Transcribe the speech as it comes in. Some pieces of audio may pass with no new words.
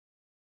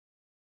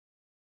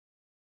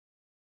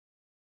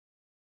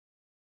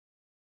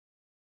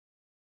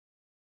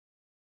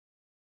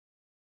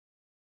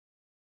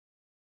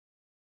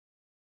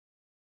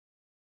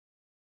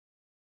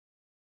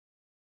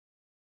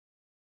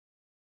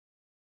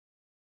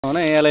No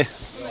niin, eli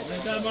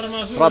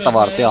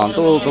Ratavartija on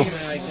tultu.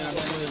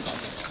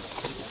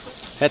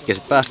 Hetki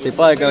sitten päästiin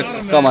paikalle,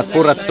 kamat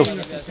purettu.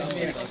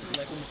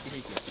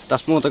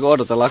 Tässä muuta kuin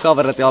odotellaan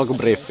kaverit ja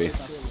alkubriefiä.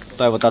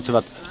 Toivotaan,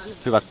 että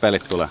hyvät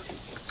pelit tulee.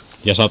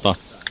 Ja 100.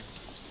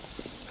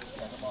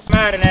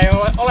 Määrin ei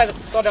ole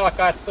oletettu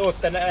todellakaan, että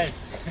tuutte näin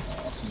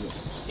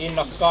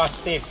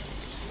innokkaasti.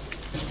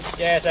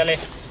 Jees, eli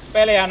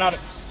pelihän on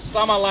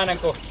samanlainen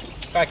kuin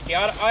kaikki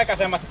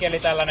aikaisemmatkin, eli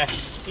tällainen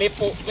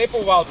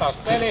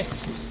lipunvaltauspeli.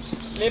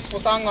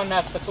 Lipputangon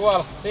näette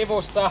tuolla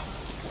sivussa.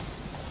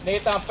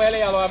 Niitä on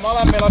pelialueen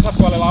molemmilla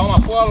osapuolilla oma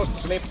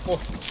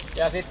puolustuslippu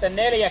ja sitten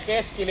 4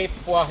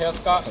 keskilippua,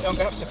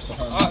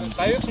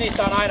 yksi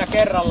niistä on aina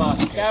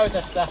kerrallaan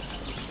käytössä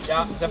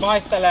ja se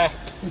vaihtelee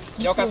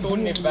joka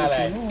tunnin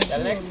välein. Ja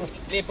ne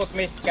liput,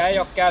 mitkä ei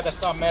ole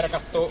käytössä, on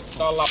merkattu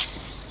tuolla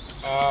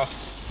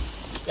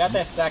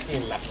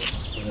jätesäkillä.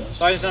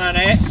 Toisin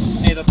sanoen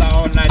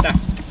on näitä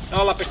 0,25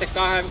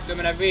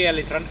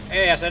 litran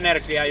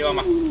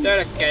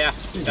ES-energiajuomatölkkejä,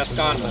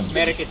 jotka on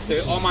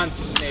merkitty oman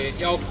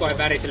joukkueen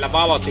värisillä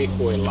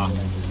valotikuilla.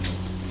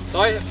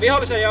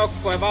 Vihollisen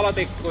joukkueen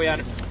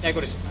valotikkujen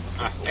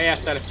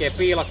ES-tölkkien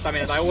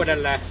piilottaminen tai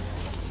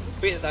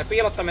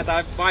piilottaminen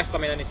tai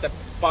vaihtaminen niiden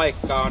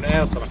paikkaa on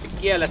ehdottomasti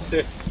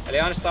kielletty, eli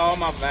ainoastaan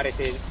oman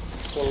värisiin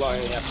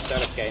pulloihin ja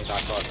tölkkeihin saa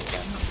koskea.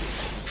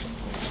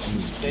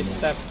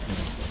 Sitten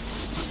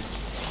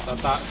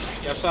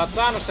jos sä oot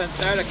saanut sen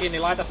tölkin,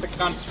 niin laita se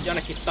kans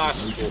jonnekin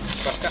taskuun,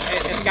 koska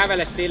et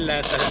kävele silleen,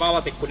 että se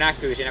valotikku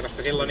näkyy siinä,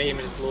 koska silloin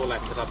ihmiset luulee,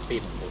 että sä oot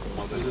tippu.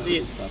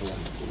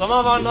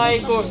 Sama vaan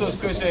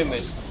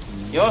aikuisuuskysymys.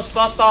 Jos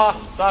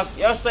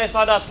ei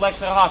 100, tuleeko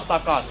se rahat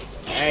takaisin?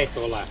 Ei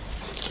tule.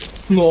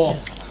 No.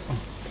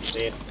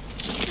 Niin.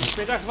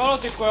 Pitääkö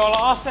valotikkuja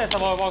olla aseessa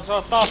vai voiko se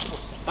olla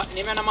taskussa?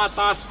 Nimenomaan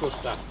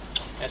taskussa.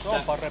 Se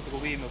on parempi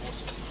kuin viime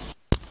vuosi.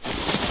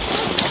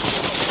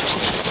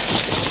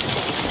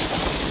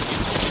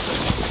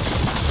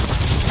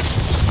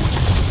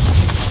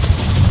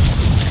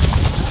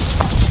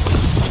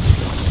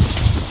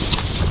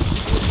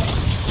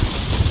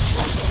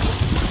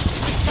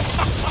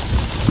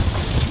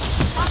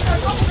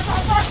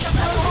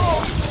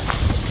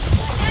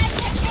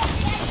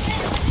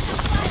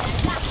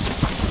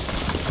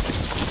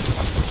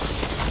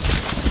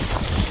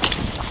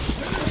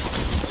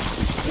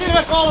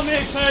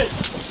 Valmiiksi, hei!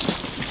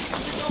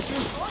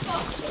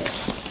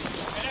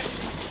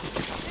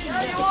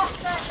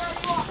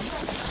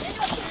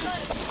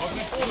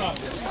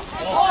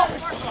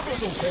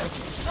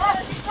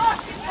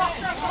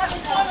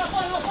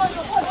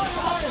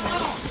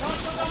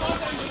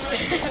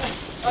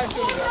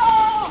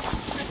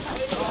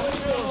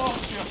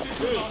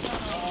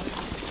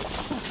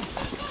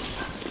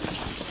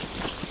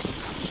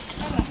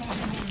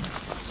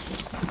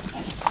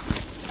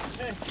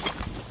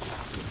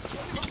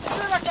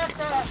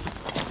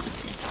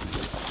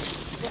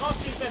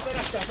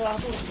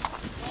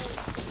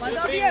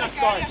 Laitetaan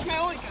vierekkäin, jos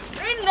me oikein.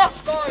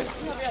 Rinnakkain!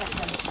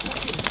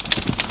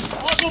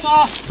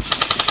 Osumaa!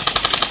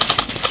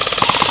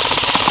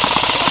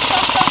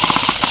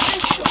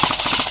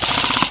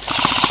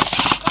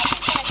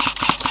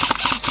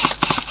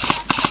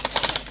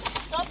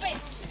 Topi!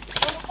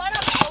 Onko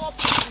panakka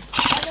loppuun?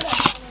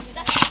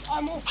 Mitä?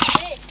 Ai muu.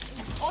 Ei.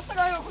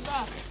 Ottakaa joku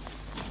tää.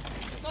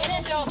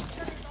 Kenen se on?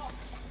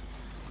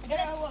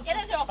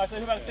 Kenen se on? Haisee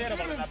hyvälle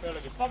terveelle nää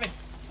pölkyt. Tovi!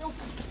 No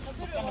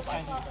kyllä.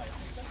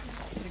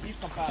 Se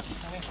kiskan päästä.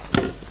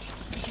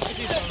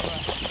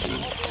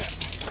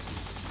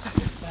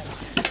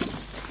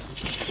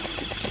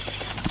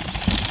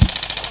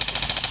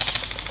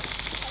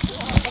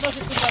 Kato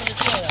sit kun tarvit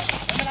suojaa.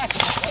 En mä näkki.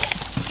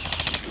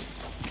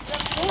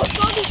 Mulla on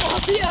tosi paha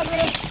tiedä.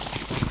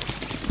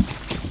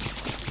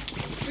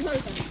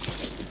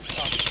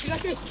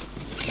 Hyväky.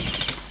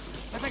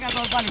 Vetäkää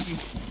tuohon välikin.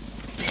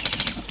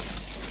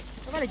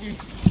 Välikin.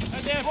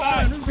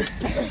 Eteenpäin.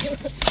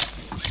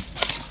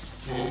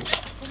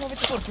 Kuka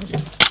vittu kurkkinu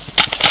siellä?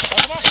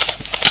 Oltava!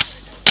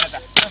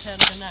 Jätä. Tässä ei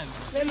nyt näy.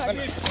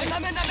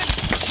 Mennään.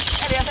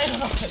 Eli ja seiso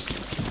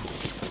nopeasti.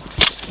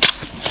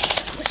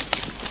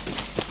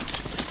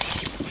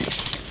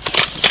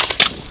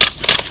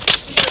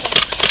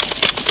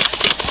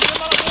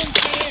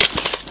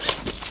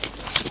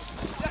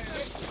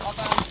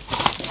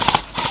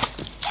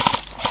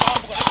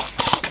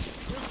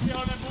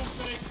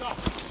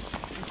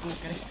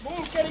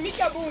 Bunkkeri,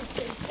 mikä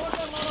bunkkeri?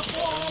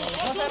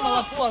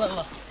 Vasemmalla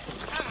puolella.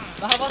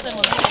 Vähän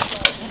vasemmalla.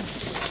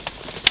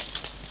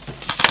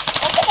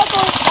 Ottako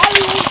tuo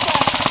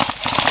välinumpeen?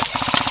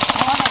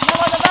 Mä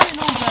laitan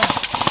välinumpeen.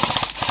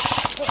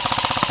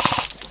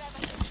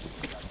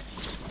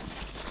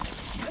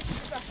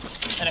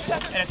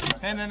 Edes.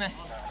 Me.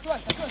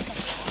 Suosta.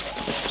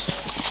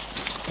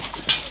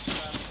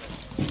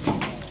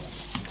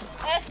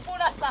 Ees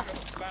punasta.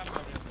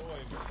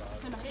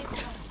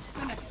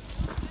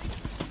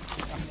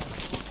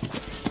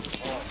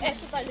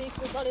 Essu tai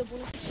liikkuu paljon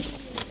punasta.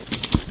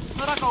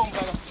 No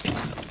rakaumpeella.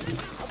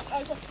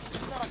 Ai se.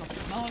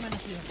 Mä voin mennä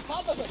siihen. Mä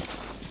otan sen.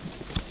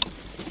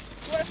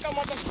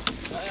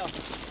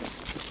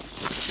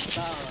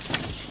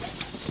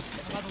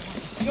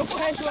 Joku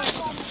hei suora.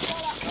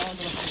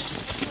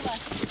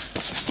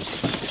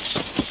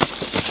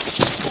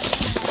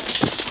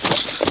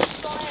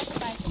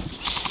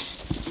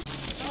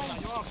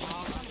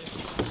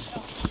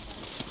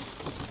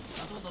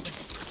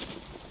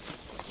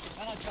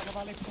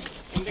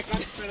 Miten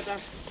kanssa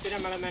meidätään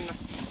pidemmälle mennä?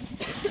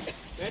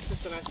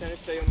 Metsästä näistä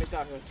nyt ei oo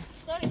mitään hyötyä.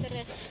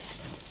 Storiterestä.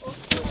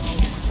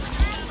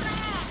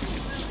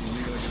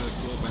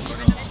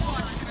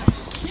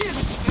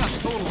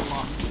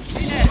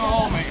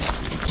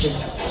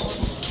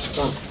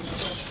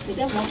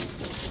 Miten vaan?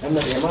 En mä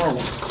tiedä, mä en.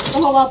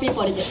 Tuohon vaan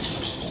piporit.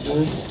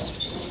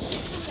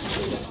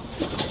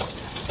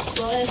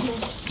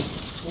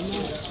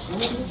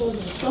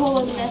 Tuohon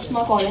voi mennä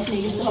makoille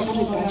sniikin tuohon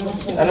pusikorjaamaan.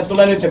 Tänne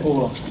tulee nyt se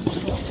Kouvola.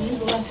 Niin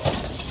tulee.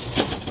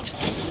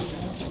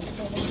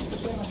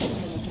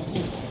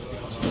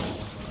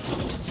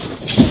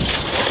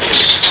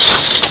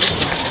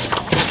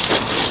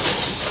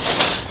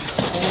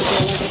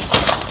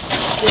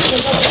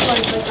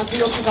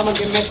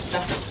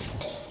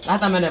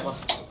 Lähdetään menee vaan.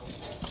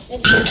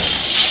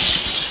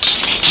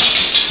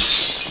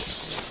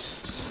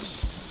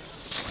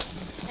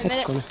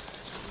 Hetkonen.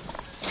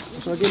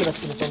 Se on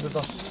kilvettynyt on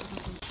tota.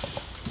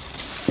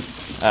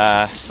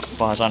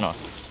 Paha sanoa.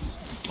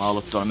 Mä oon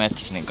ollut tuolla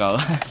metsässä niin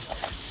kauan.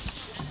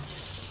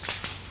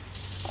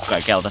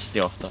 Kai keltaiset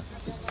johtaa.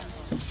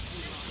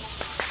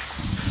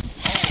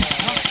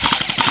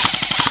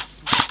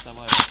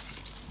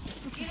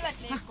 Kilvet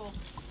liikkuu.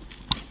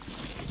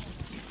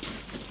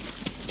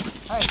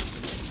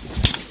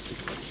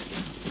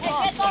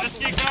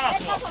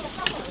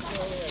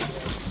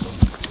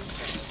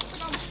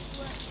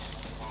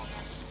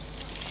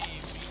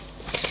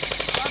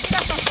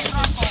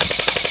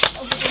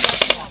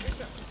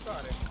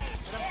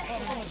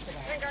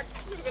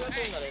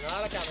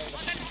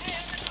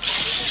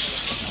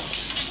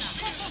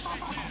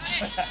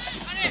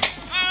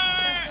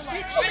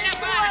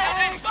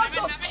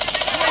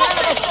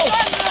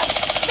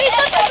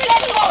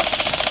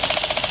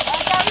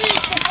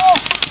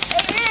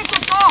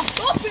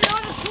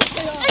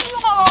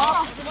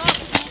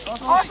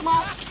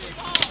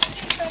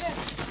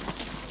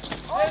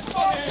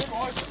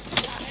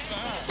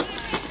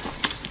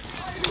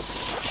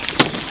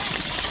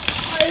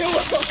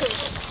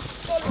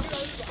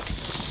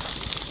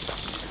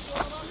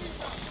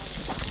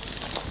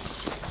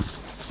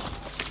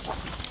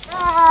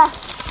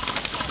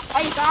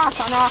 Ai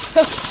saatana!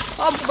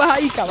 Ampu vähän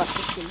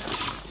ikävästi kyllä.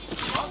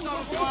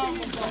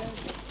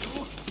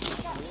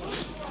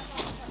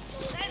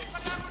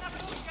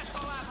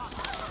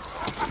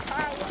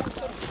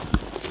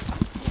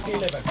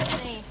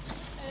 Niin.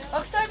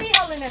 Onks toi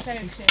vihollinen se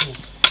yksin?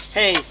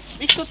 Hei,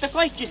 istutte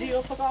kaikki siinä,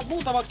 ottakaa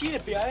muutama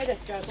kilpiä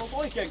edekkään, tuolta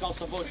oikeen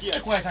kautta voi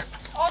kiertää. Kun ei sä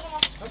Ootama.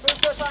 No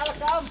pystyy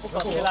älkää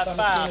ampukaa siellä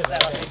päässä.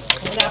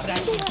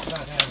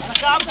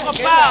 Älkää ampukaa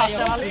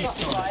päässä,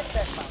 liittyvää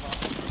eteenpäin.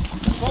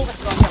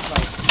 Koukatkaa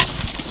eteenpäin.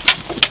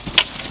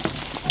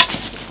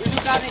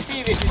 Pysykää niin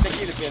tiiviisti niiden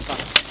kilpien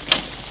takana.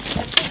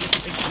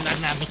 Vittu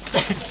näe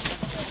mitään.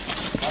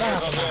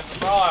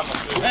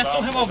 Ees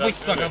tuu hevon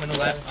vittuakaan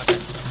minulle.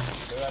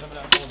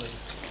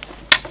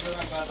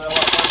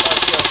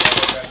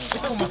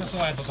 Mitä kummassa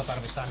suojantusta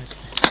tarvitaan nyt?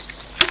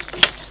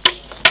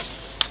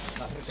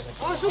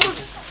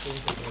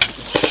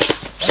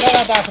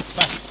 Otetaan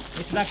taaksepäin.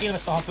 Pistetään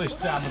kilvet tohon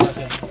pystyyn ammutaan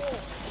sieltä.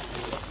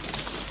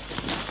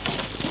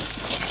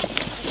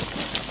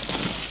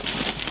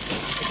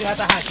 Pistetään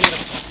tähän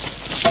kilvet.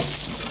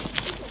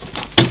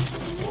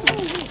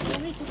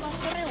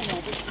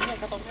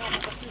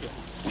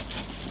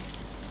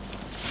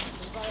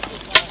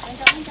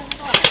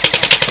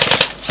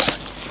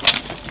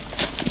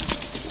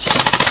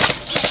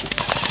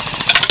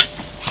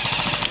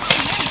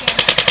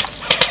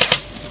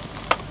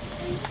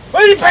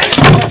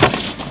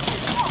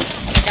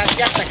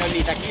 Jättäkö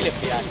niitä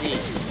kilpiä siihen?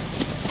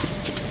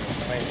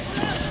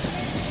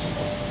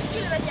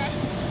 Kilvet jäi.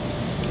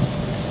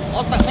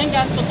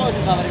 Menkää nyt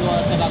toisen kaverin luo,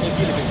 jos tehdään toi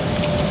kilpi.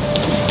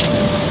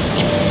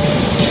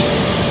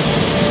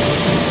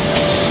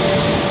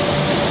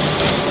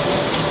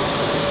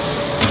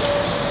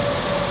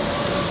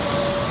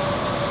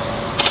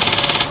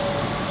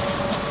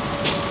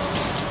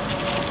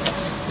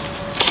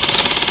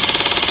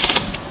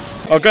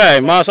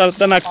 Okei, mä oon saanut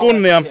tänään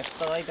kunnia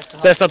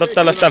testata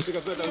tällaista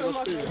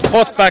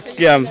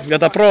Hotpackia,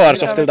 jota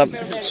pks-airsoftilta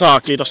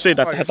saa. Kiitos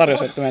siitä, että he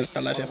tarjosivat meille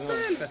tällaisia.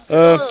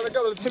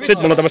 Sitten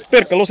mulla on tämmöset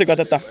pirkkalusikat,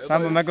 että...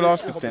 Me kyllä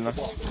ostettiin ne.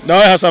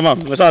 No ihan sama,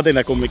 me saatiin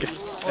ne kumminkin.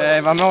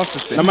 Ei vaan me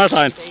ostettiin. No mä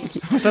sain.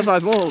 Sä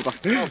sait multa.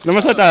 No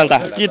mä sain täältä,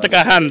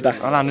 kiittäkää häntä.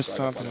 Älä nyt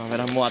saatana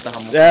vedä mua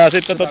tähän mukaan. Ja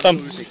sitten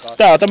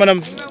tää on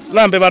tämmönen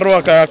lämpimä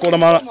ruoka ja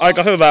kuulemma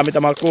aika hyvää mitä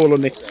mä oon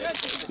kuullut, niin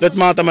nyt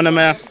mä oon tämmönen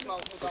meidän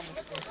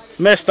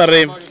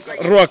mestari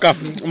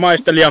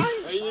ruokamaistelija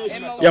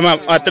Ja mä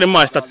ajattelin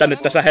maistaa tän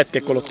nyt tässä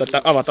hetken kuluttua,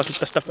 että avataan nyt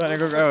tästä. Tää on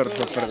niinku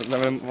Eurostopper,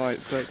 tämmönen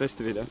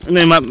testivideo.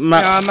 Niin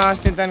Joo, mä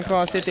astin tän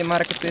City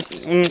Marketista.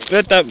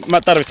 Nyt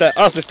mä tarvitsen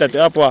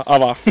assistentin apua,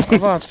 avaa.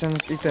 Avaat sen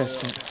nyt ite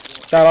sen.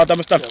 Täällä on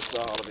tämmöstä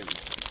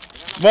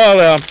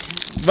vaaleaa,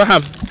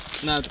 vähän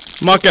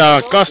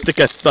makeaa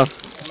kastiketta.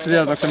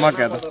 Sieltä onko se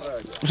makeeta?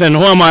 Sen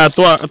huomaa ja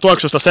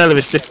tuoksusta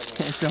selvisti.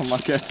 Se on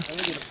makeeta.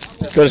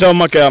 Kyllä se on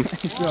makea.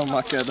 Se on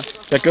makeeta.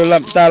 Ja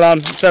kyllä täällä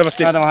on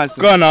selvästi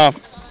kanaa.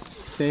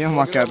 Se ei oo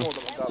makeeta.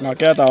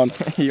 Makeata on.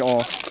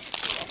 Joo.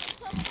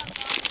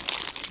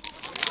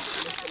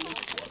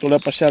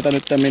 Tulepas sieltä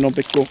nyt minun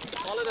pikku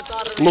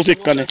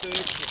lusikkani.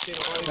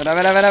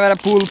 Vedä.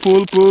 Pull.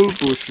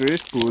 Push.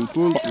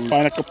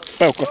 Painatko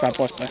peukkostaan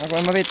pois? No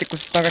en mä viitti, kun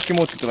sit on kaikki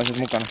muutkin tulee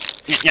sieltä mukana.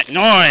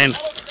 Noin!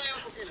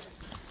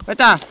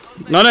 Vetää!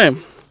 No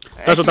niin.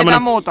 Tässä on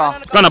tämmönen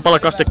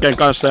kanapalakastikkeen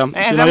kanssa ja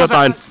siinä on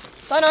jotain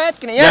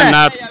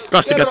jännää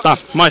kastiketta.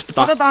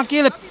 Maistetaan. Otetaan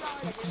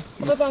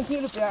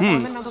kilpeä.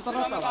 Mennään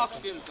ratalle.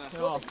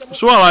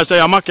 Suolaisen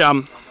ja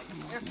makean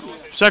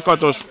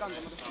sekoitus.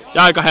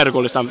 Ja aika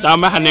herkullista. Tää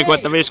on vähän niinku,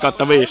 että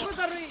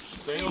 5/5.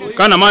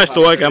 Kana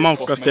maistuu oikein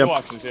maukkaasti ja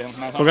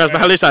kokeillaan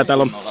vähän lisää.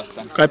 Täällä on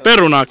kai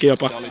perunaakin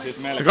jopa.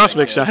 Ja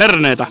kasviksia,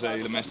 herneitä.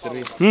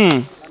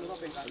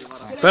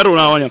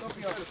 Peruna on jo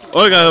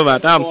oikein hyvää.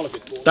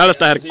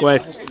 Tällaista herkkua ei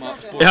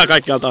ihan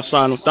kaikkialta ole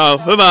saanut. Tää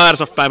on hyvä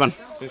airsoft-päivän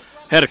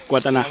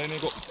herkkua tänään.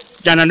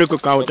 Jännä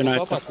nykykautena,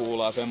 että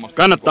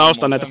kannattaa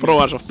ostaa näitä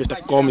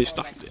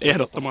proairsoft.comista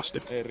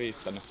ehdottomasti. Ei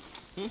riittänyt.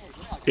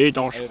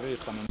 Kiitos. Ei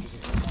riittänyt.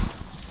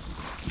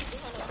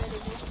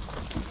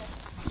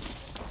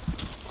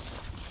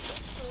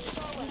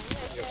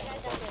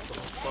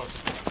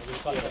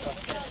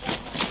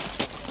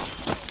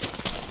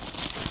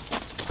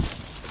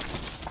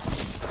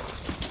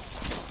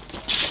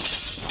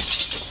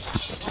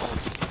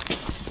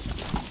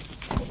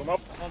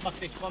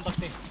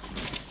 Kontakti.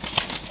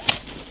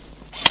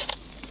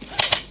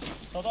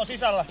 Toto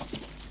sisällä.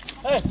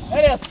 Hei,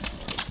 Elias!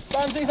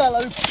 Tän sisällä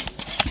yksi.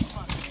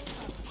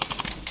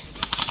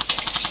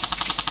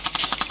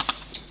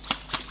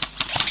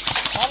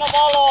 Anna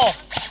valoo!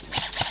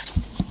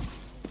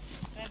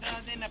 Ei täällä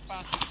sinne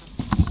päästä.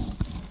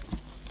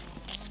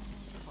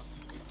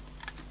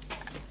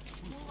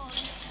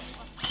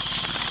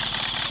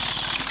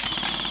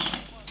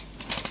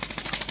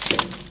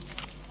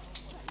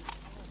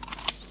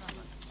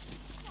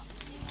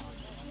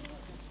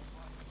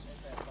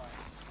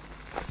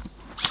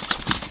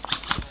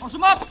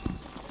 Osuma!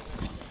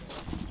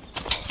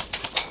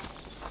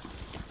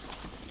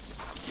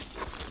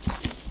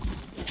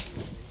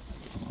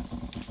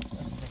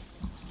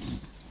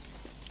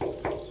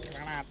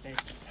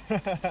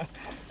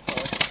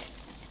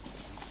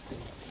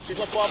 Sitten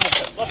loppu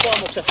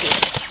ammukset.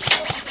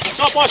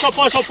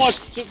 Se on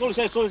pois. Tuli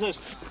seis.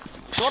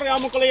 Sori,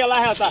 ammunko liian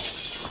läheltä?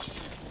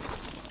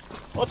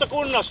 Ootko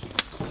kunnos?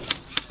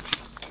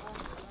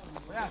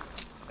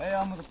 Ei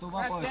ammuta, tuu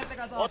vaan pois.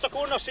 Ootko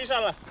kunnos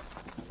sisällä?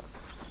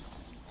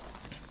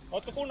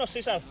 Ootko kunnossa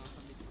sisällä?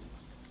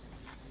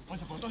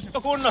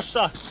 Ootko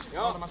kunnossa?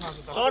 Joo.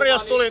 Sori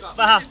jos tuli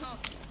vähän.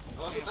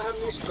 Osu tähän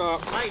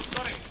niskaan.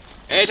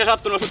 Ei se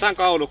sattunut tähän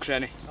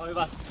kaulukseeni. No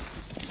hyvä.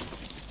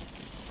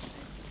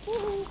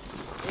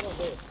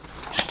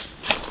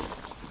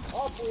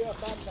 Apuja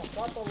tänne,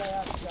 katolle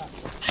jätkää.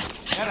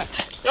 Jere!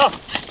 Joo!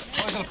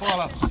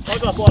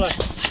 Toisella puolella.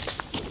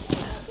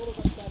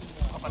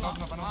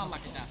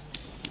 Allakin tää.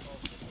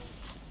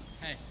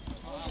 Hei.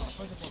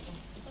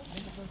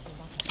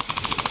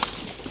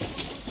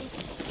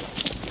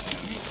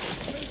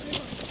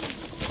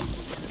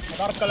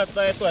 Tarkkaile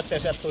tätä etu, ettei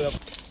sieltä tuu joku.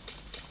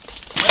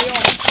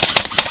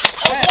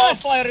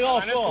 Fire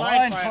off!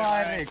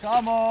 Fire,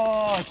 come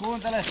on!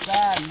 Kuuntele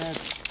tän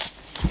nyt!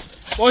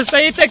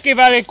 Voisitte itekin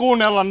väliin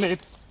kuunnella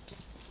niitä.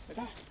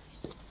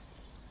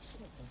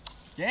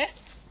 Je?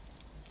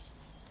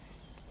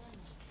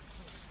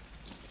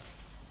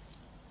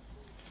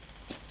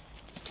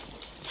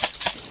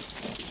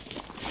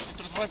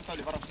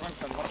 Raippaili varo.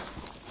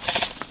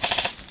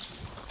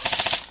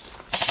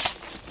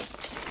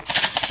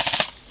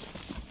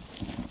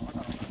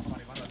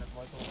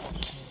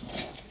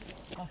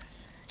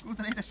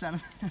 Kuuntele itse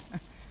sään.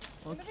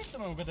 Mitä vittu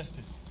me onko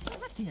tehty?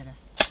 Mä tiedän.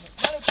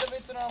 Mä nyt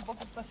vittu nää on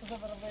pokut tässä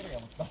sen verran veriä,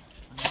 mutta...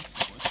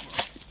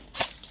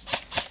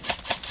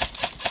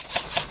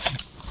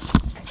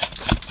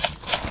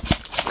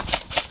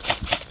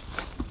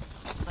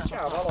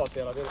 Tää on valo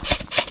siellä vielä.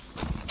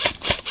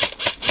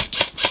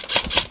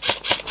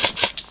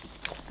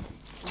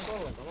 Onko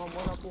ollenkaan? Mä oon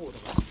monaa puuta.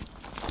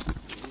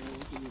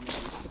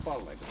 Se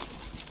palleiko?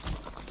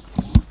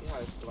 Ihan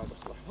just tulee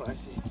tosta lailla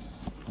esiin.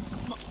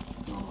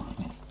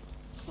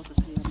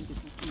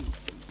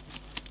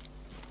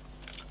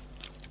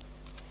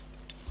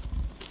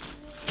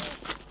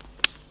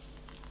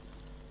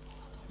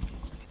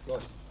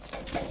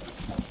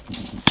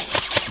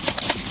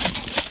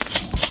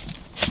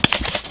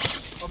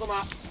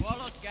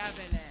 Valot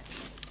kävelee.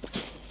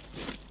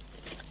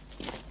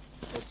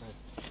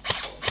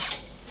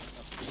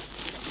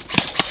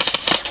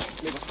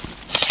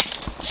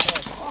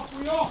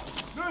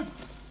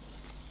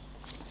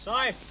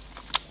 Sai!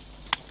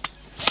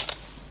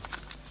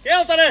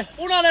 Keltainen!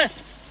 Punainen!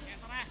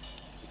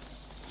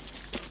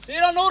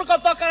 Siinä on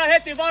nurkan takana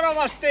heti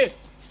varovasti!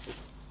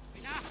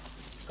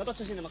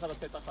 Katsotko sinne, mä katsot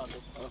teitä takaa.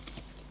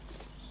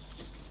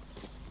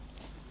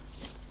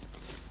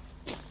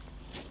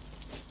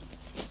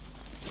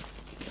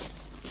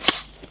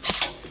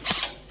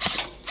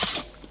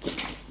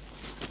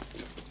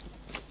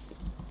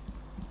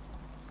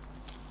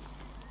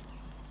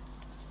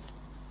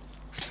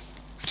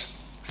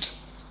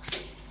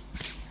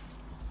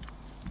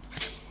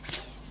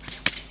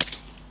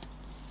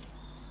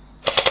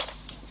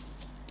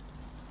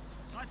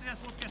 Sait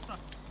sieltä putkesta?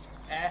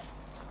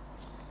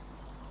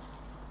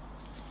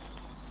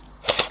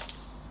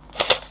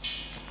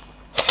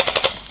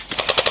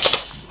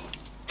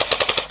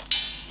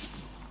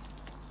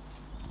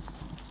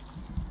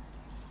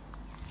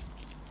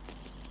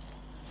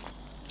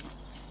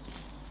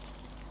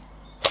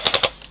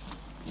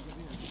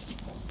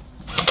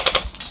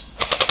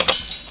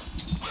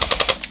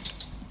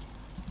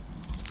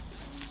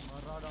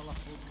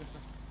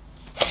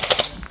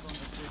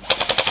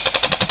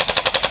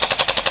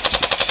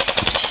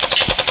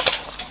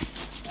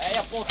 Ei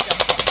oo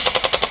putkesta.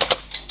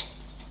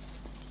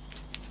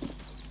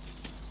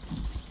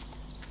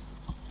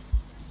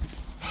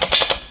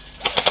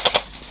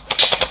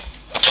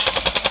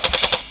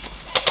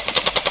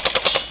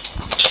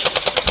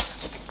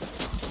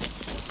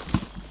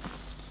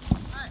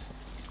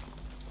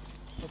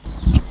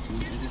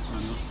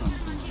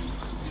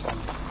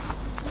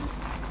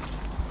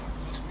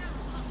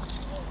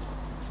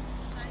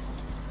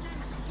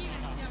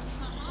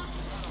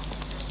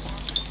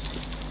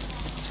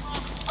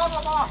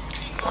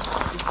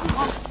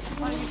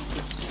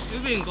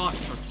 Hyvin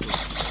katsottu.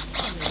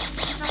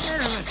 Mitä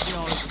helvettiä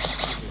oli?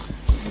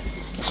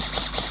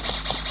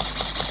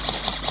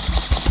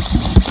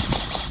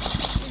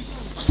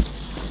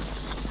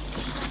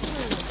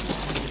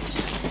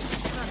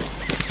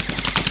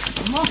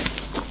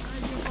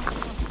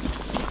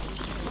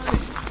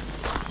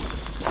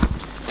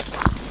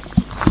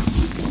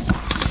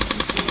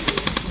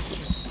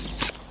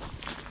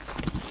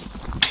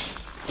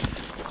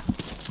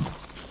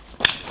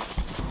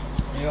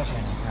 Jos ei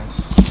käy.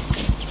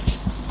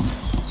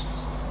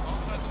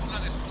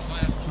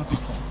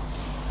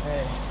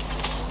 Ei.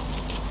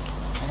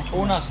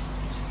 Punaisen.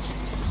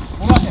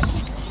 Punaisen.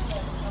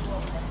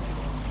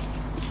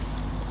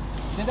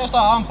 Sitten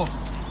jostain ampu.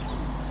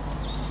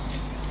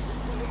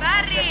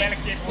 Väri!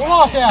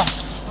 Punaisia!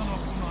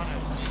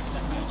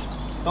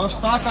 Tossa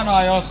takana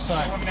on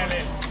jossain.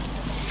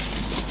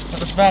 Se on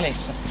tossa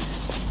välissä.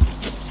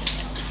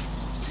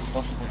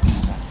 Tossa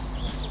puhutaan.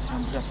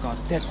 Jatkaa.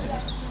 Tiedätkö se?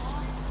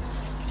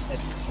 Et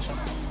osaa.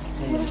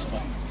 Ei olisi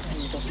vaan.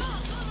 Ei tossa.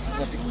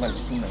 Voitteko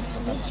välissä tunnella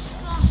tuon välissä?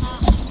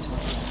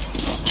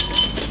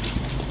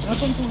 No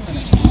ton tunnele.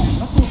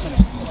 No tunnele.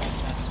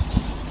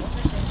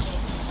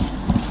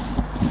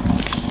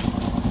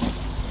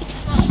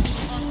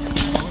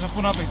 Kun se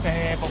punapiste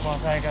heipopaa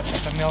säikättä,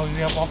 että me olisi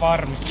jopa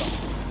varmista.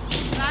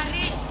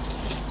 Väri!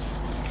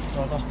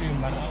 Toivottavasti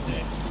ymmärrät.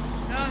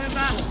 Se on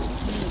hyvä.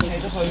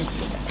 Ei tossa on yksi.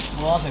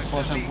 Mulla on ase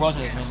pois, se on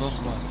ase, se on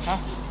tossa noin. Häh?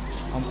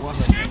 Ampu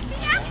ase.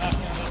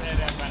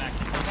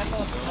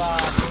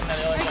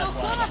 Ei tuu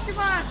kovasti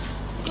vaan!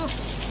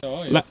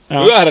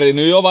 Pyörii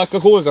nyt jo vaikka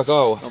kuinka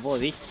kauan. No voi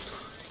vittu.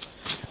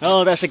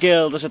 No tässä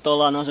keltaiset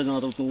ollaan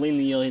asetautunut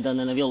linjoihin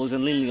tänne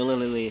vihollisen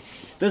linjoille.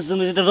 Tässä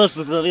me sitten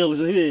vastustetaan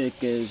vihollisen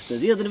hyökkäystä.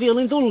 Sieltä ne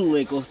vihollinen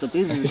tulee kohta.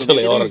 Se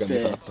oli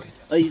organisaattori.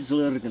 Ai se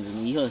oli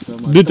organisaattori, ihan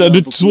sama.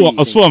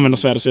 Nyt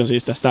suomennosversio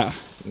siis tästä.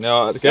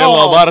 Joo,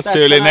 kello on vartti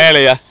yli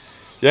 4.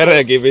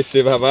 Jerekin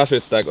vissiin vähän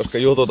väsyttää, koska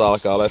jutut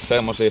alkaa olla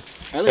semmosia.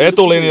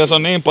 Etulinjassa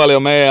on niin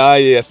paljon meidän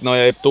äijiä, että noi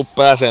ei tuu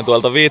pääseen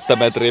tuolta 5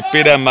 metriä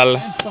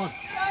pidemmälle.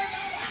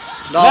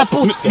 No,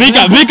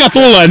 mikä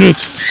tulee nyt?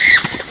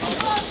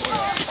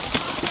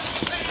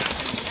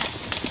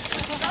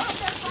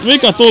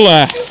 Mikä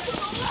tulee?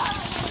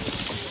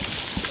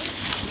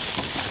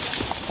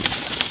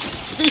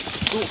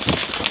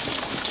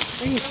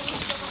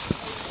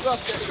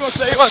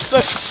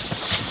 Juokse!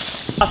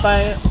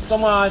 Tai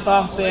samaan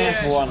tahtiin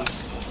ensi vuonna.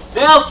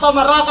 Delta,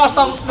 mä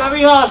rakastan, mutta mä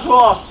vihaan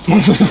sua!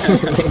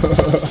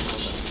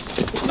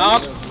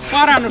 No,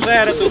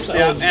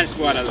 parannusehdotuksia ensi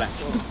vuodelle.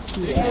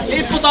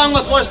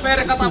 Lipputangot vois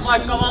perkata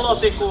vaikka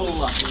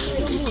valotikulla.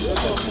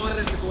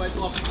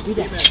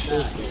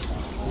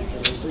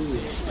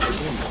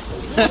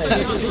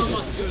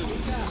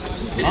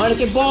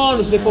 Ainakin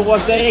bonuslippu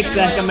voisi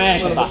erikseen ehkä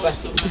merkata.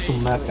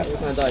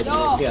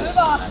 Joo,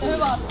 hyvä,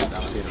 hyvä.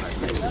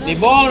 Niin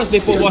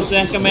bonuslippu voisi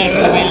ehkä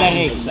merkata vielä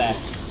erikseen.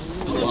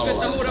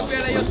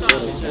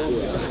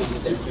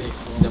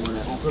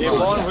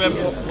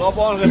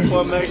 Bonusleppu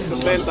on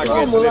merkitty sen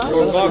takia, että lippu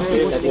on 2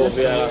 lippua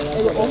vielä.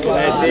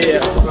 Ei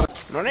tiedä.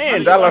 No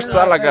niin, tällaista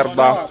tällä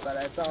kertaa.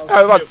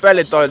 Hyvät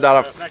pelit oli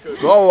täällä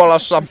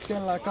Kouvolassa.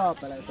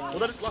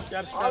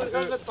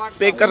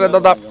 Pikkasen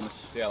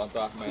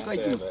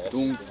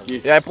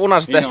jäi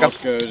punaiset ehkä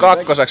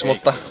kakkoseksi,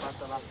 mutta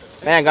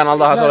meidän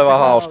kannaltahan se oli vaan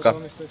hauskaa.